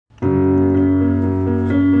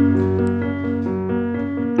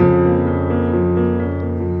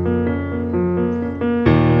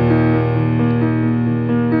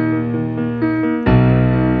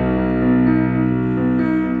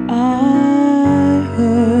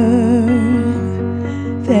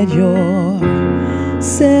you're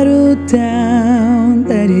settled down,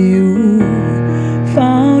 that you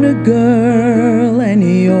found a girl and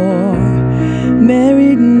you're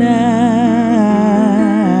married now.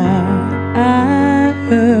 I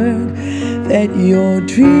heard that your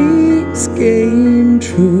dreams came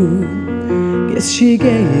true. Guess she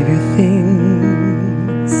gave you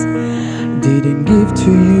things didn't give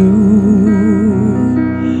to you.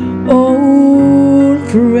 Old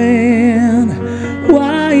friend,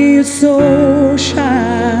 why you so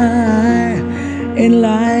shy and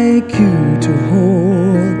like you to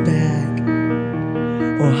hold back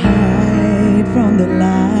or hide from the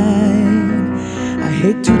light? I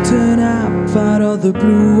hate to turn up out of the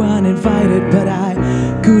blue uninvited, but I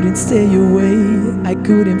couldn't stay away, I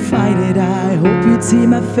couldn't fight it. I hope you'd see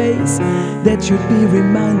my face, that you'd be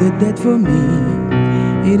reminded that for me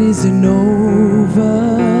it isn't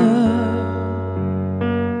over.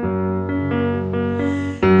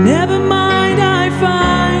 Never mind, I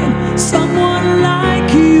find someone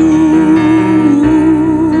like you.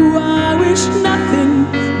 I wish nothing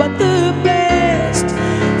but the best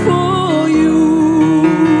for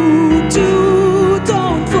you too.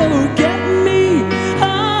 Don't forget me,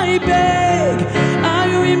 I beg. I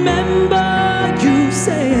remember you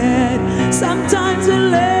said sometimes it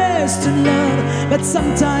lasts in love, but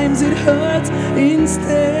sometimes it hurts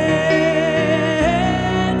instead.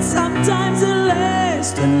 Sometimes it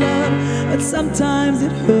lasts in love, but sometimes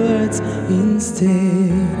it hurts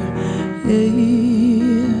instead. Yeah.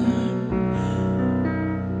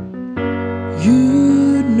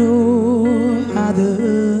 You know how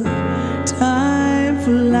the time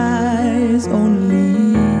flies.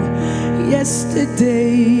 Only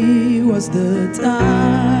yesterday was the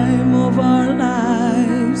time of our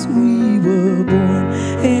lives. We were born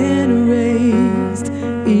and raised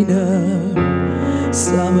in a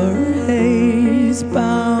summer haze,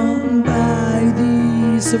 bound by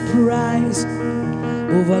the surprise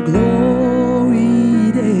of our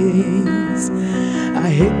glory days. I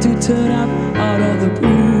hate to turn up out of the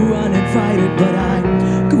blue uninvited, but I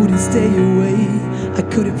couldn't stay away, I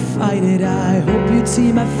couldn't fight it. I hope you'd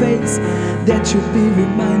see my face, that you'd be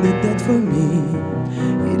reminded that for me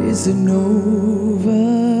it isn't over.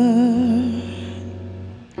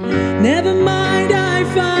 Never mind, I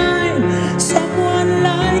find someone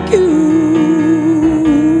like you.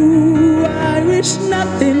 I wish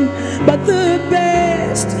nothing but the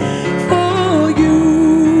best for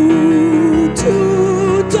you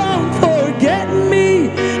too. Don't forget me,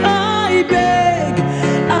 I beg.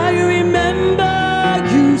 I remember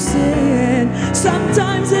you said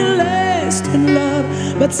sometimes it lasts in love,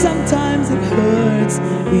 but sometimes it hurts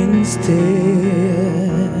instead.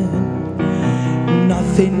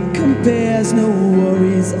 Nothing compares, no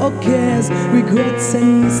worries or cares, regrets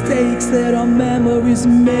and mistakes that our memories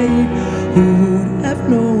made. Who would have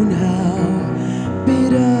known how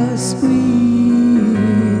bittersweet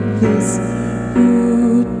this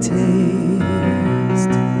would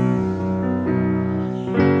taste?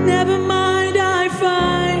 Never mind, I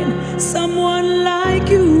find someone like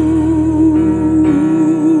you.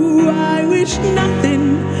 I wish nothing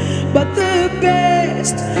but the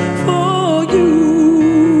best for you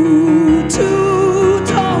too.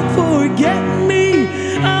 Don't forget me,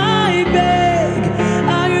 I beg.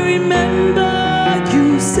 I remember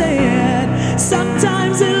you said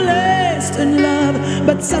sometimes it lasts in love,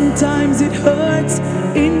 but sometimes it hurts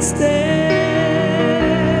instead.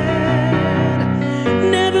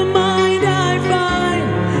 Never mind, I find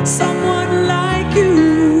someone like you.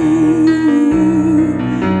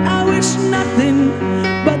 I wish nothing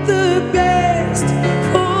but the best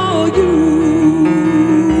for you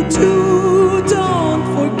too. Don't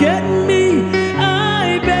forget me,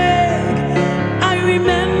 I beg. I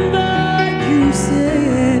remember you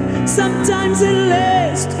said sometimes it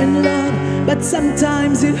lasts in love, but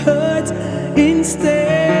sometimes it hurts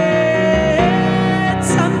instead.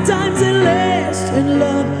 Sometimes it lasts in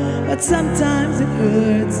love, but sometimes it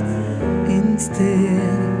hurts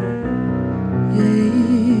instead.